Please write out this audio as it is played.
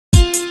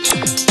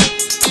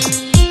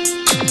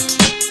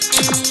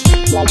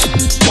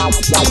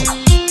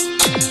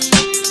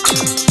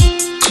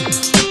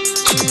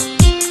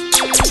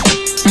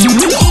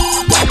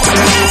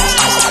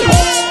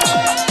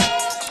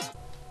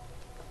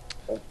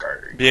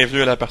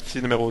Bienvenue à la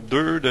partie numéro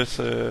 2 de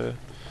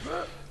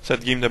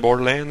cette game de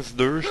Borderlands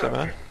 2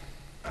 justement.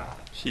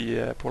 Qui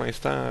pour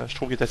l'instant je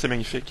trouve qu'il est assez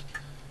magnifique.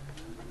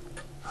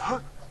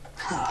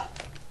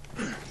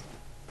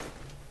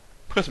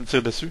 Pourquoi tu me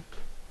tires dessus?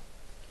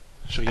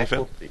 J'ai rien fait.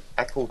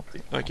 À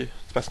côté. Ok,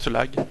 c'est parce que tu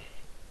lag.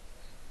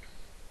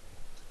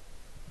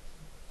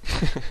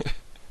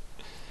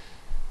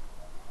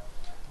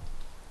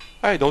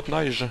 Hey, d'autres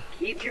neiges.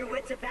 Keep your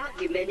wits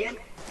about you, minion.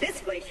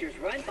 This glacier's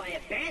run by a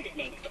bandit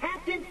named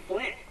Captain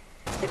Flint.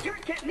 The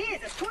jerk kept me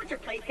as a torture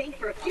plaything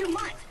for a few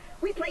months.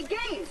 We play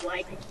games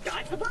like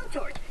dodge the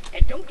blowtorch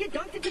and don't get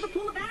dunked into the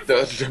pool of acid.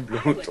 Dodge the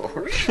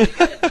blowtorch.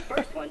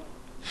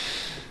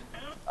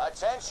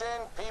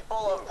 Attention,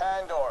 people of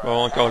Pandora.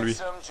 Bon, encore lui.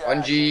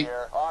 Bungie.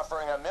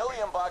 Offering $1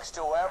 million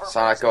to whoever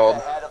Sans picks accord.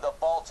 the head of the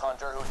Bolt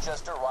Hunter who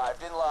just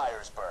arrived in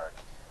Liarsburg.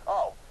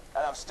 Oh,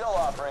 and I'm still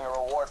offering a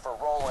reward for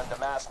Roland, the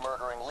mass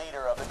murdering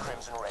leader of the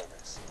Crimson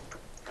Raiders.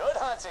 Good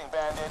hunting,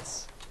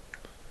 bandits.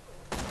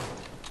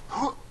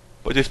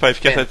 Pas été super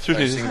efficace là-dessus,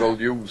 Un single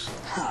use.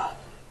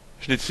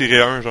 je l'ai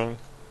tiré un genre.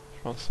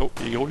 Je pense. Oh,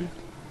 il est gros lui.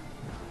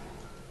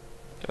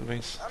 Calvin.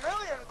 $1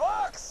 million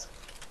bucks.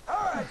 All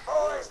right,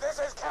 boys, this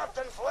is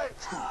Captain Flint.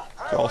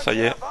 Bon, ça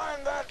y est.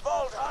 Find that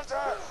Bolt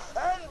Hunter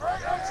and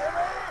bring him to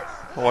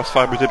me. On va se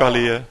faire buter par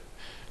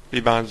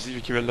les bandits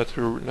vu qu'ils veulent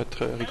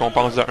notre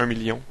récompense de 1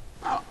 million.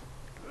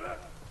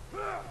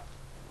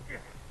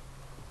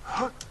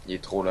 Il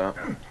est trop lent.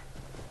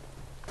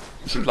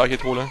 C'est le qui est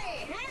trop lent.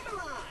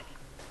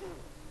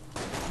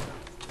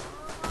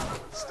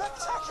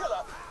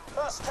 Spectacular!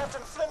 First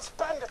Captain Flint's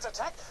bandits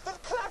attack, then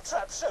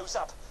Claptrap shows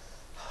up.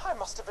 I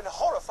must have been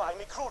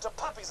horrifyingly cruel to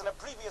puppies in a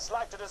previous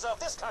life to deserve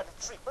this kind of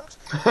treatment.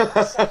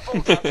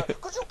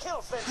 Could you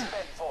kill Flint's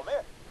men for me?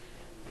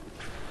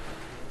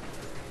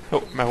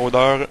 Oh,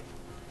 maraudeur.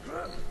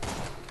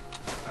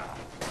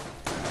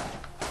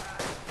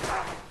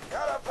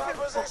 Got a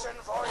proposition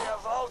for you,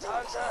 Vault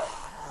Hunter.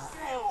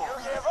 You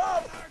give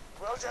up,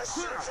 we'll just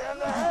shoot you in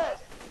the head.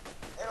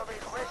 It'll be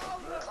quick,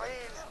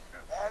 clean,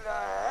 and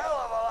a hell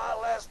of a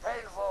lot less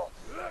painful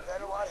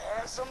than what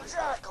Handsome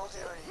Jack will do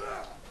to you.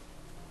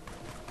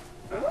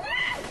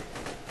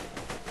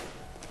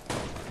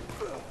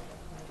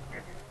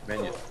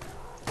 Magnifique.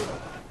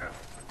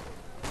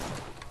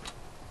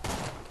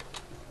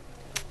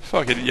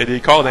 Fuck, il y a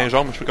des corps dans les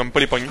jambes, je peux comme pas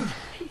les pogner.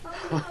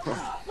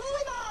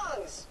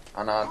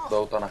 En a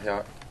d'autres en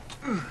arrière.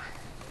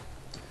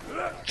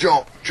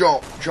 Jump,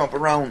 jump, jump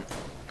around.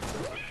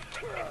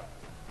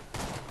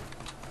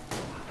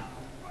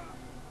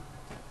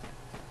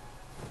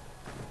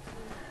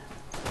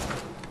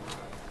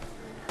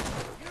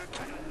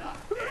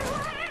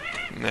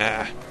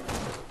 Nah.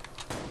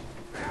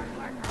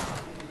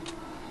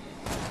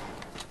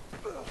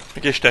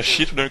 Ok, je t'ai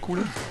chié tout d'un coup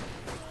là.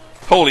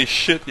 Holy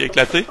shit, il a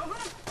éclaté.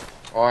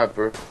 Ouais, un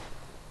peu.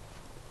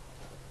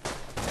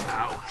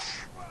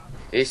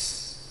 Et...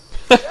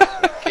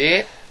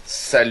 Ok.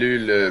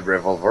 Salut le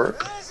revolver.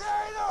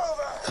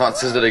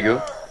 36 de dégâts.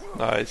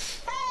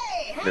 Nice.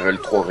 Level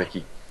 3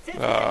 requis.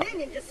 Ah,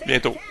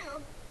 bientôt.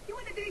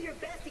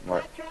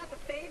 Ouais.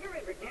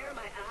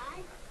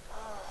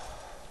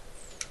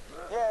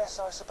 Yes,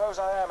 I suppose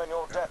I am in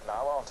your debt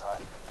now, aren't I?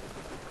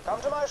 Come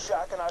to my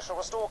shack and I shall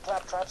restore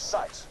Claptrap's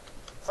sight.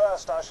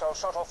 First, I shall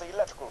shut off the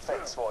electrical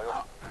fence for you.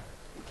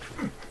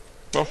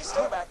 Bon. Please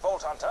stay back,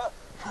 Vault Hunter.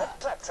 Let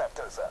Claptrap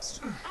go first.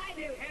 I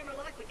knew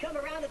Hammerlock would come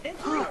around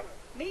eventually.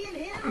 Me and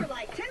him are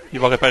like two Il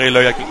va réparer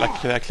l'œil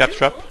avec la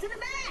Claptrap. to the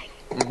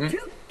bag.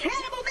 Two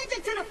cannibal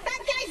midgets in a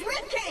fat guy's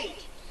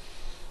ribcage.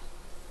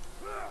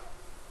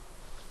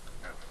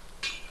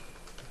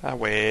 Ah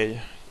ouais.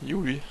 Il est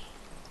où lui?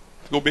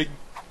 Go big.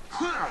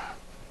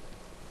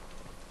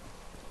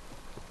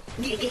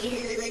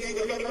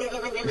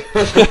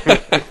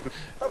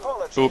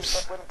 Apologies,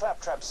 Oops. but when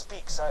Claptrap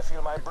speaks, I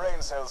feel my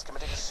brain cells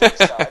committing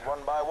suicide one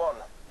by one.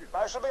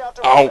 I shall be out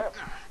to Ow. work.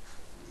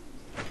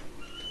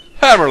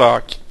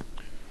 Hammerlock.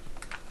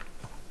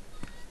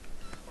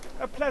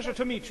 A pleasure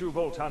to meet you,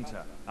 Vault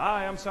Hunter.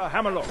 I am Sir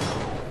Hammerlock.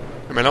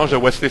 Un mélange de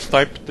Wesley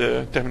Snipes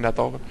de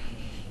Terminator.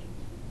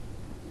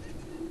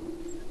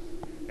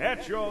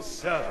 At your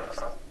service.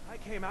 I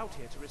came out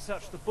here to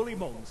research the bully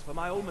mongs for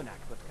my almanac,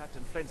 but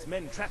Captain Flint's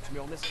men trapped me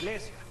on this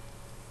glacier.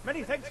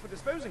 Many thanks for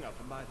disposing of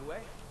them, by the way.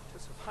 To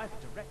survive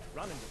a direct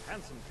run into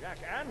Handsome Jack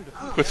and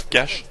With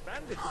cash.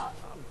 bandits,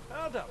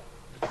 unheard of.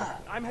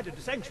 I'm headed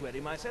to Sanctuary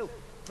myself.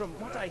 From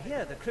what I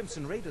hear, the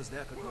Crimson Raiders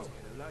there could use a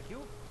hero like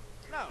you.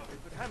 Now, if you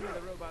could hand me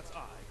the robot's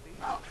eye, please.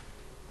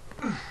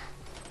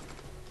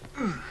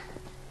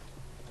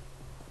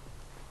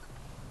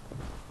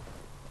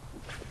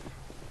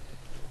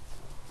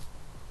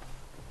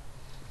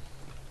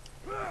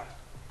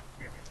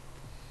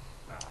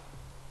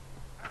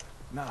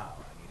 Now,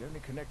 I need only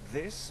connect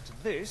this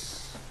to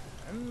this,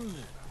 and...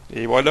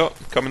 Et voilà,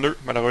 comme eux,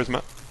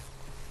 malheureusement.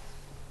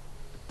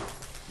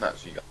 Non,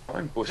 c'est quand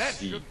même pas That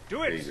si should do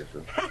pire it. que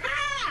ça. Ha!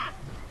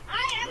 I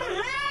am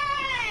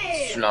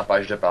alive! Tu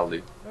l'empêches de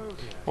parler. Oh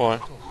dear. Ouais.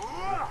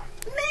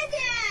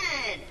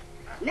 Minion!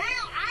 Now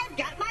I've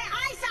got my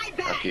eyesight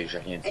back. Ok, j'ai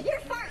rien dit. And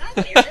you're far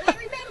uglier than I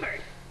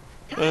remembered.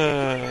 Time to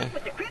join up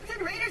with the Crimson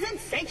Raiders and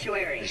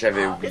Sanctuary.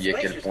 J'avais oublié à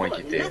This quel glacier's point full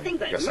il of était nothing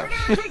but gossant.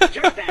 murderous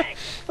jerkbags,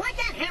 like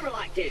that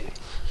Hammerlock dude.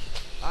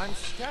 I'm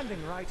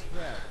standing right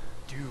here,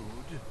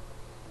 dude.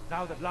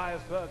 Now that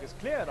Liasburg is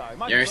cleared, I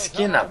might Il y a un as well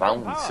skin turn à on my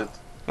vendre power. ici.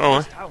 Ah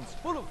ouais. This town's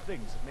full of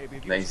things that may be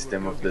of Dans use to a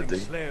System of the go-getting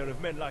Day. slayer of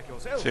men like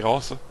yourself. C'est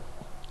rare ça.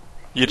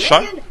 Il est de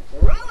cher? Minion,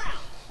 roll out.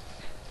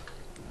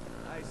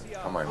 I see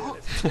our Quand même.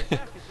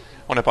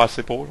 On a pas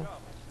assez pour, genre.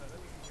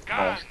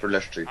 Bon, je peux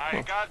l'acheter.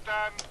 I got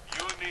them.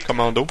 You need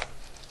Commando.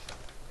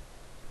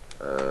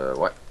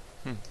 Ouais.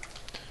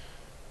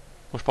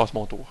 Moi je passe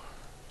mon tour.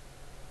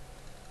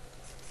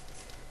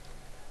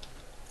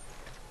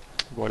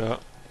 Voilà.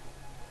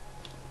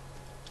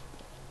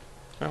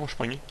 Ah, je suis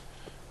pogné.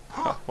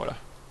 Ah, voilà.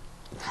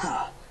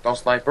 Ton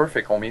sniper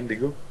fait combien de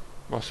dégâts?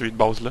 Bon, celui de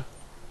base là.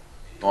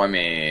 Ouais,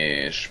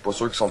 mais je suis pas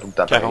sûr qu'ils sont tout le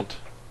temps pareils. 40.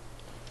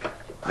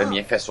 Le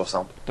mien fait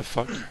 60. The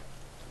fuck?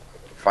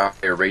 Fire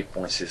rate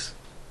 .6.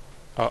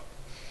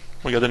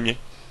 Regardez le mien.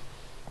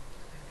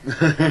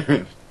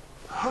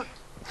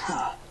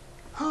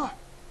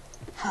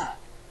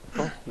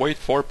 Oh, wait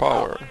for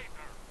power.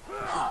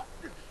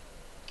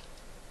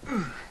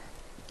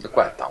 De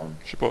quoi attendre?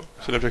 Je sais pas,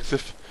 c'est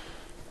l'objectif.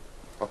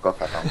 Fuck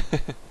off, attendre.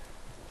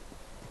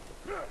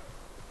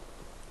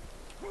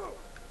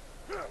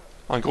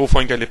 En gros,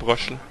 faut qu'elle est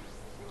proche là.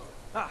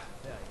 Ah,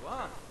 there you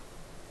are.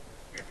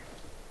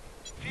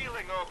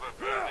 feeling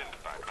overburdened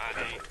by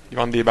money. Ils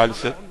vendent des balles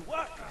ici. On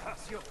work,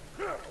 curse you.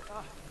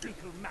 Ah,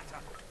 fecal matter.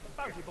 The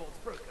bounty board's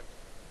broken.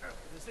 The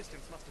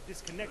resistance must have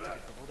disconnected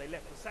it before they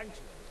left the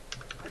sanctuary.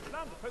 I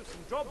planned to post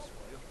some jobs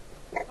for you.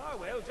 Ah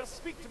well, just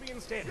speak to me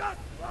instead.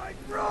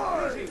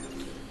 Greetings.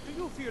 Do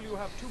you feel you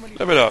have too many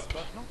Level friends, up.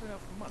 but not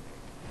enough money?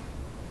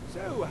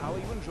 So, how are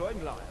you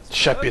enjoying Liars?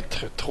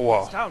 Chapitre 3.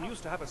 This town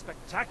used to have a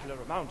spectacular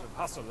amount of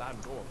hustle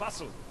and or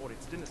bustle before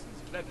its denizens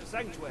fled the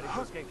sanctuary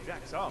to escape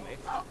Jack's army.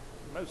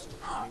 Most,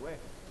 anyway.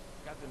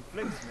 Captain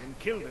Flint's men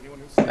killed anyone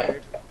who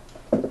stayed.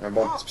 Un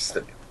bon petit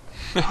pistolet.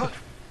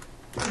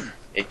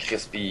 Et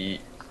Chris,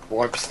 pis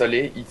pour un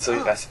pistolet, il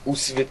tire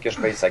aussi vite que je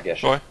paye sa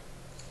gâchette. Ouais.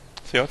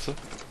 C'est hot ça.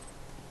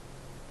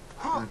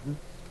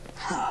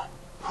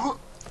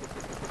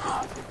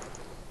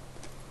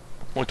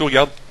 Mon tour,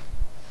 regarde.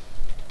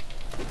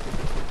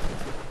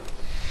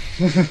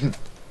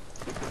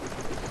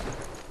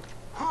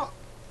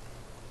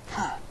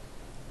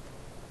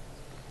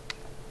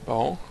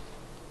 Bon.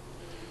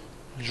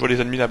 Je vois les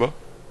ennemis là-bas.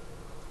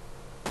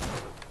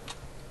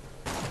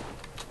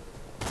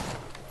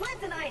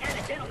 Flint and I had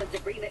a gentleman's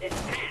agreement in the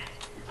past.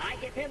 I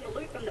give him the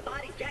loot from the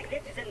bodies Jack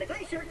ditches in the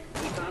glacier.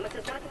 He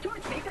promises not to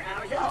torch me for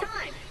hours at a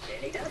time.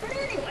 Then he does it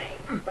anyway.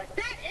 But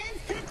that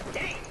ends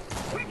today.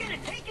 We're gonna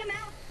take him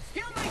out,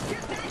 steal my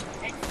ship back,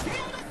 and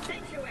sail the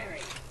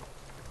sanctuary.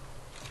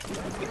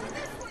 Let's go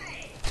this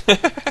way.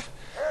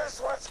 Here's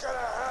what's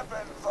gonna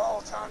happen,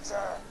 Vault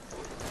Hunter.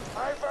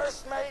 My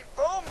first mate,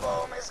 Boom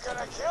Boom, is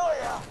gonna kill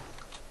ya.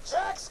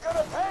 Jack's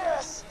gonna pay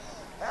us,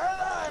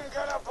 and I'm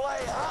gonna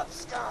play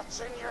hopscotch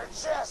in your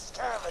chest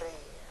cavity.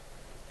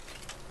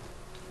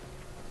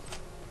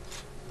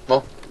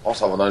 Bon, on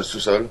s'en va dans le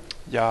sous-sol.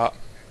 Il y a...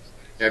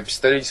 Il y a un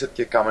pistolet ici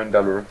qui est quand même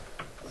d'allure.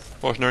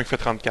 Bon, j'en ai un qui fait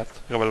 34.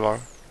 Revolver.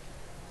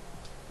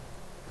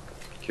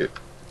 Ok.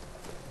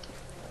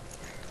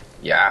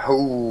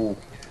 Yahoo!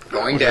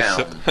 Going Moi, je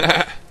fais down.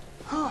 ça.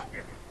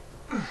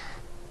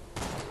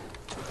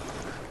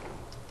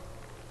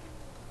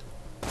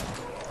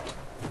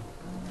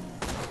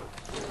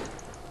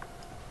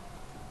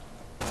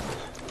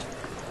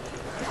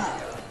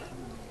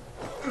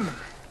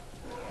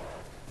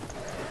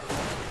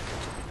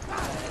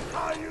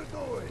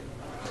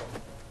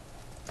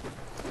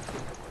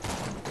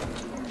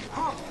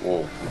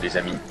 Oh, des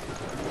amis.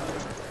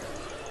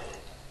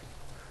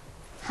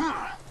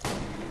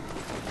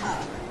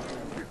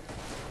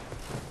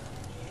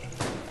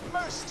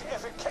 Most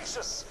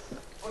efficacious.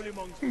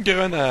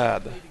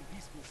 Grenade. Leading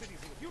peaceful cities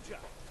in the future.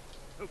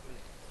 Hopefully.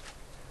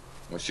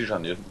 Moi aussi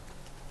j'en ai une.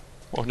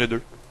 Bon, j'en ai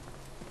deux.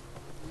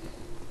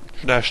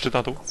 Je l'ai acheté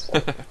tantôt.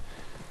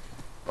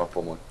 Pas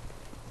pour moi.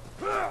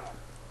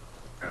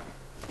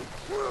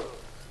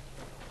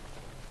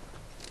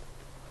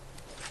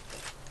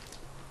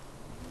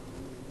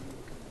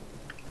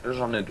 Là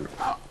j'en ai deux.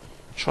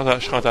 Je suis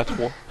rentré à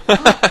 3.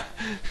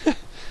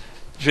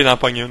 Je vais d'en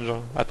pogner une,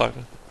 genre, à terre.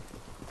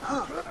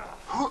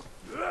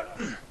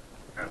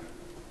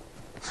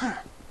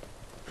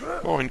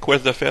 Bon, une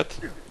quest de fête.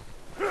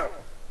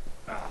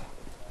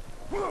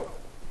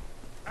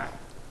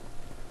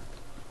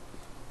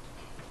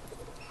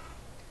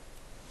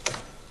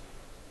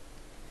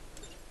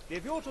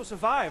 If you're to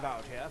survive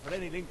out here for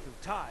any length of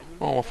time, you'll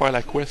Bon, on va faire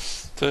la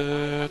quest...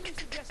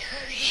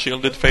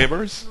 Shielded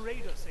Favors.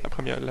 Raider say La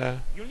première,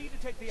 you'll need to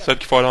take the celle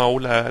qu'il faut aller en haut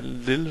de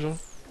l'île, genre.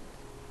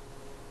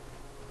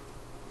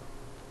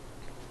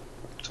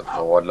 Ça Ça peut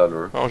avoir de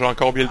l'allure. Alors, j'ai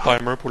encore oublié le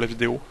timer pour la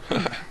vidéo.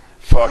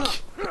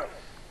 Fuck.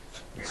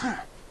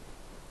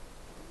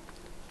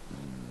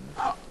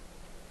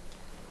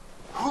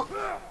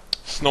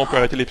 Sinon, on peut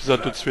arrêter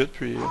l'épisode tout de suite,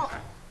 puis...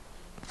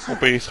 Mon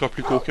pays sera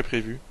plus court que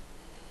prévu.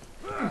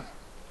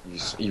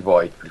 Il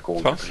va être plus court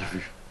Tu que penses?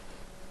 prévu.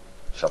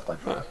 Certain.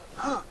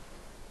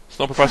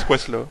 Sinon, on peut faire ce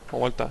quest-là.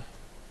 On a le temps.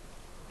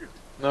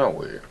 Ah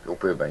oui, au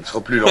pire, ben, il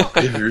sera plus long que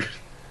prévu.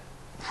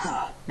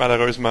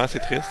 Malheureusement, c'est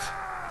triste.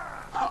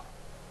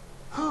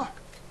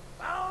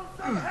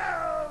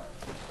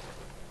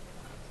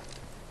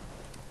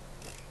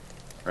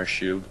 Un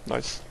shield.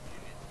 Nice.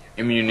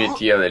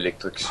 Immunity à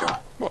l'électrocution.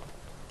 Bon.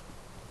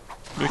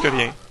 Mieux que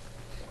rien.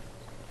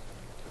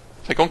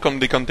 Ça compte comme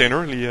des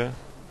containers,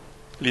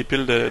 les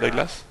piles de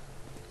glace?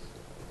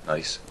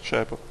 Nice. Je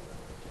savais pas.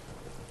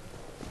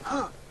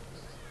 Toi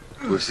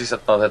aussi, ça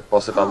te tentait de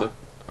passer par là?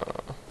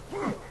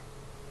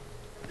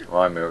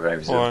 Ouais, mais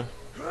invisible. Ouais.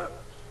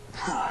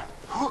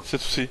 C'est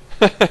aussi.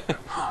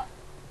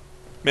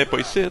 Mais pas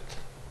ici.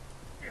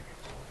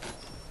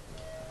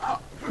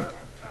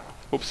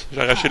 Oups,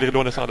 j'ai arraché les rideaux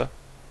en descendant.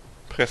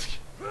 Presque.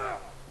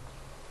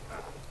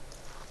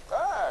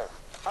 Hey,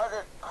 how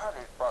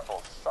did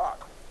Buckle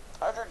suck?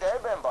 How's your day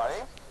been,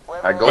 buddy? We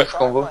À haven't gauche really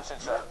qu'on va? talked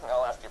since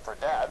I'll ask you for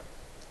Dad.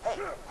 Hey,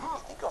 you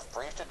think you'll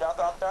freeze to death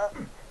out there?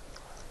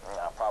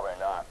 No, probably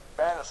not.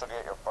 Bandits will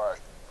get you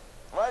first.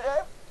 My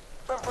day?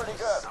 Been pretty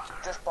good.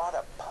 Just bought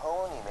a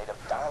pony made of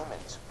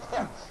diamonds.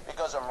 Yeah,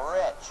 because I'm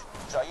rich.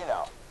 So, you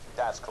know,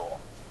 that's cool.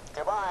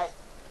 Goodbye.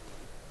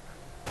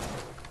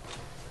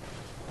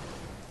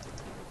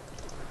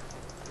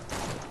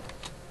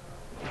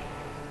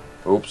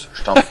 Oups,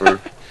 je t'en feu.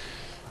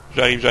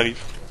 J'arrive.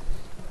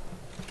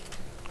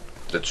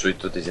 T'as tué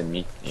tous tes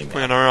ennemis. Et Il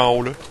y en a un en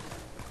haut, là.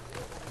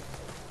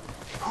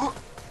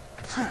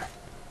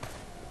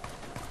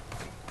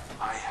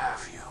 I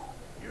have you.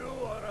 You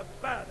are a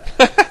badass.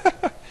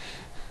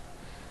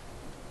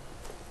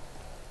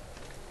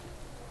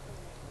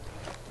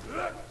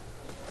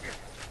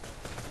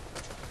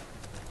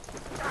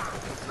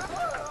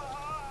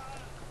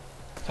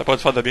 Ça pourrait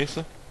te faire de bien,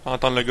 ça.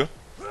 Entendre le gars.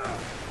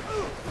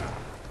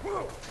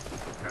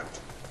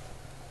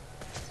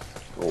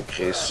 Oh,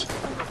 Chris.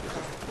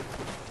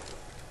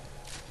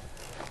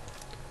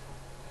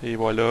 Et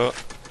voilà.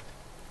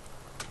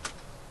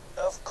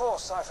 Of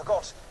course, I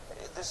forgot.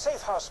 The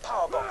safe house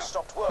power box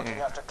stopped working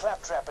after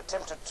Claptrap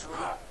attempted to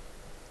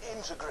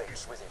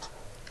integrate with it.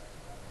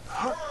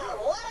 Oh,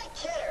 what a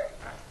kidder!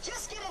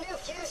 Just get a new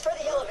fuse for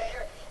the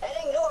elevator and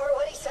ignore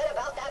what he said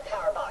about that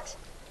power box.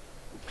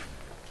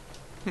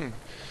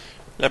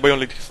 Là-bas, ils ont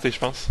de l'électricité, je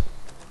pense.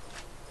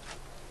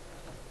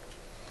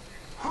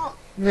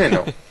 Mais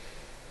non.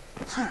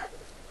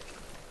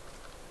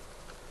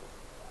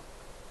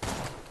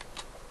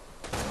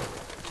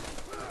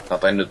 T'es en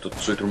train de tout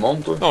tuer tout le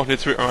monde, toi? Non, je l'ai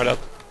tué un à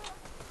l'autre.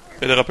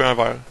 J'ai droppé un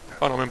verre.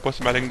 Ah non, même pas,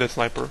 c'est ma ligne de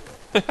sniper.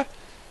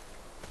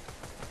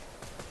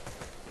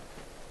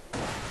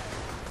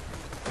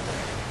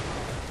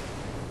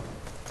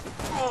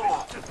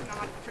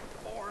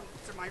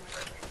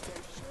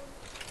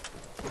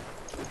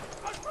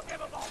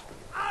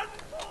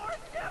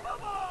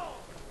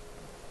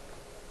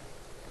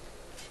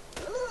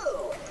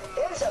 Ooh,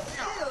 there's a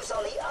fuse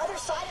on the other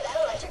side of that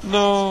electric fence.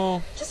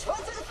 Non! Just run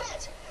through the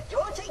fence. You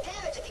won't take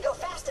damage if you go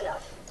fast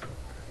enough.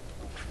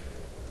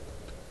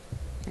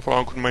 Il va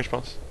falloir un coup de main, je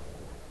pense.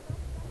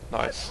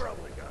 Nice.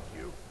 Probably got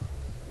you.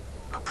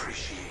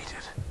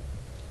 Appreciated.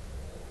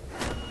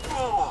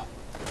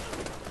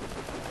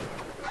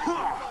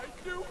 My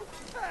new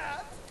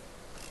hat.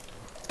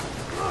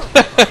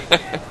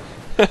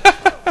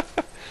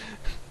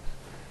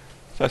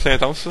 C'est assez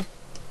intense, ça.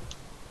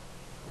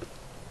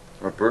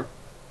 Un peu.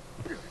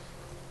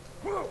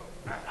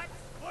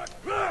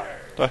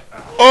 Ouais.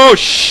 Oh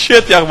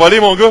shit, il a revolé,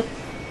 mon gars!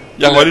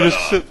 Il a revolé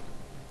jusqu'ici.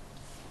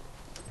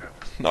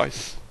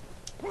 Nice.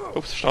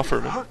 Oups, je suis en feu,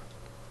 là.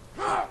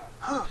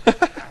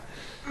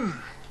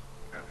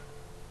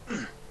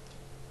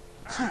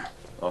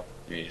 Oh,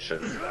 il est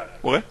chef.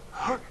 Ouais?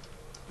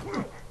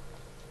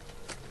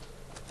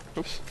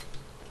 Oups.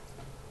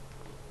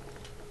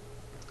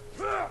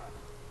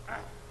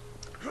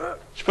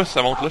 Je sais pas si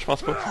ça monte là, je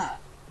pense pas.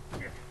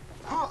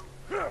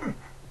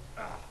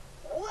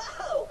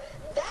 Whoa!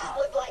 That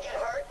looked like it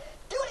hurt.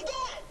 Do it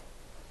again.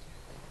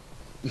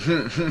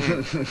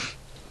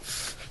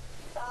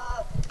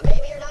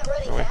 Maybe you're not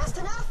running Ouais. fast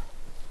enough?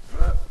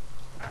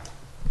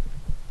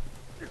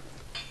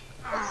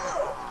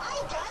 Oh,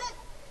 I got it.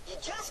 You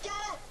just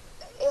gotta...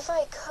 If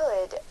I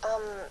could,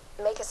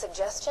 make a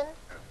suggestion?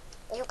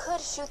 You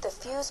could shoot the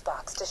fuse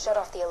box to shut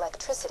off the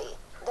electricity,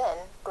 then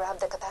grab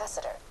the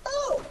capacitor.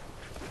 Oh!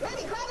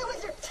 Maybe grab it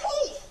with your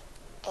teeth!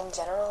 In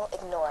general,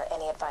 ignore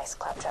any advice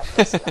Claptrap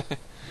gives you.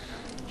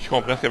 Je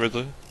comprends ce qu'elle veut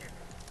dire.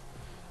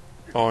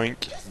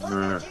 Oink. Just plug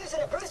that fuse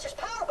in a Brewster's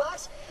power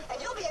box,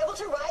 and you'll be able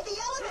to ride the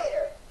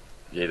elevator.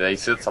 Viens là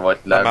ici, ça va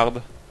être La la...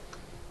 marde.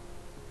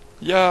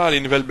 Ya,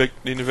 les nouvelles...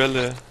 Les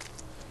nouvelles...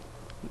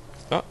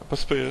 Ah, pas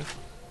super.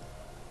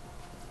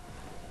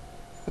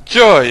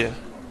 Joy!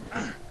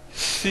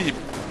 Si,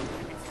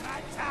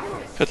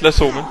 Faites le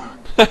saut, man.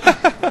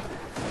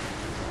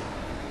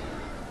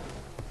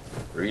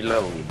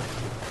 Reload.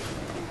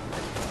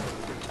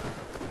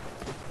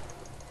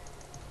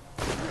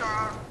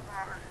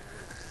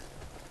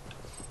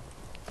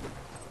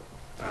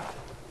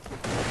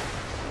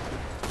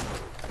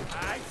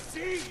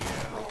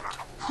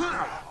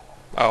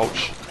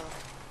 Ouch.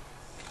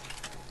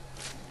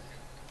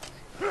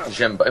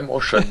 J'aime bien mon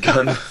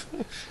shotgun.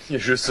 Il y a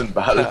juste une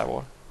balle. Ah,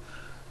 ouais.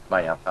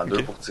 Ben, il en prend deux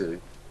Ok. pour tirer.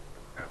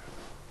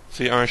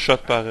 C'est un shot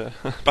par,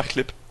 par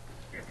clip.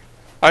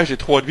 Ah, j'ai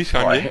 3 de vie, c'est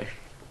quand même bien.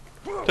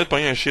 Peut-être pas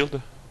un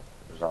shield.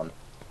 J'en ai.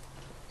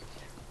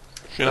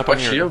 Je viens d'en Pas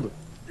de pogner un. shield?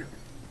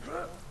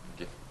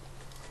 Je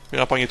viens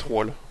d'en pogner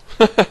 3, là.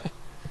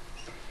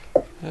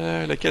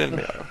 Lequel est le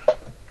meilleur?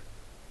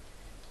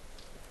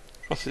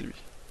 Je pense que c'est lui.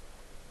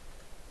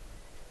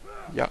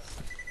 Yeah.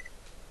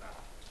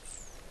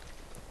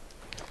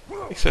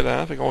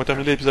 Excellent. Fait qu'on va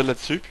terminer l'épisode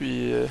là-dessus,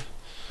 puis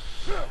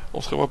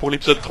on se revoit pour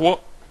l'épisode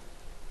 3.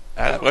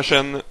 À la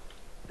prochaine!